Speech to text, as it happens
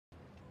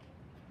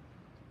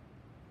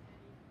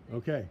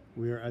Okay,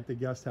 we are at the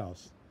guest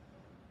house,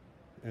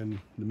 and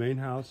the main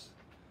house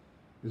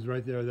is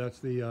right there. That's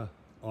the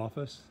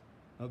office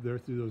up there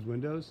through those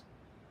windows,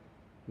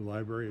 the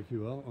library, if you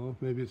will. Oh,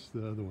 maybe it's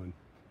the other one.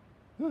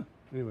 Huh.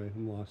 Anyway,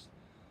 I'm lost.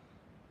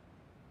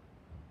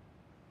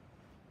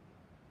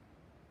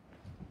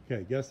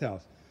 Okay, guest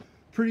house.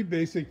 Pretty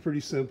basic, pretty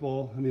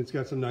simple. I mean, it's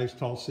got some nice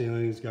tall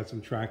ceilings, got some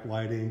track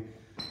lighting,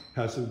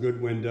 has some good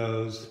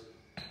windows,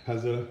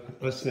 has a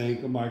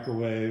sink, a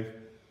microwave,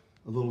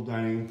 a little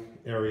dining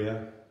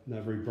area,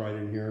 not very bright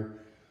in here.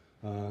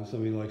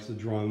 Somebody likes the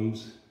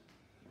drums,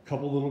 a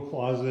couple little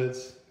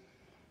closets,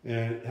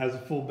 and it has a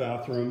full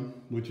bathroom,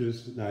 which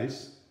is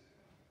nice.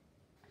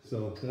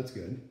 So that's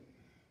good.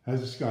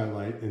 Has a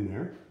skylight in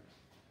there,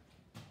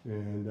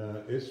 and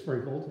it's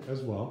sprinkled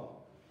as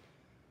well.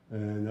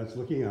 And that's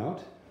looking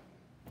out.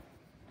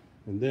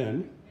 And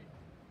then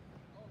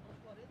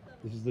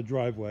this is the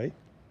driveway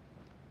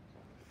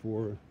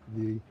for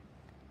the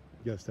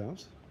guest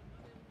house.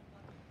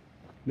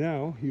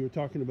 Now, you were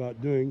talking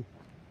about doing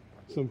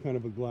some kind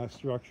of a glass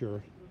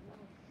structure,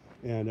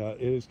 and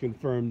it is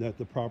confirmed that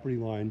the property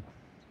line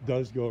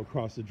does go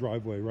across the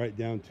driveway right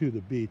down to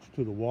the beach,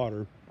 to the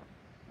water.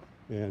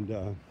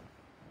 And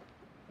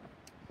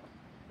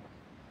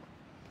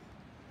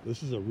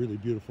this is a really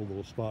beautiful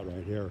little spot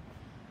right here.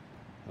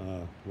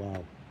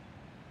 Wow.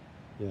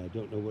 Yeah, I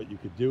don't know what you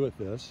could do with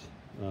this.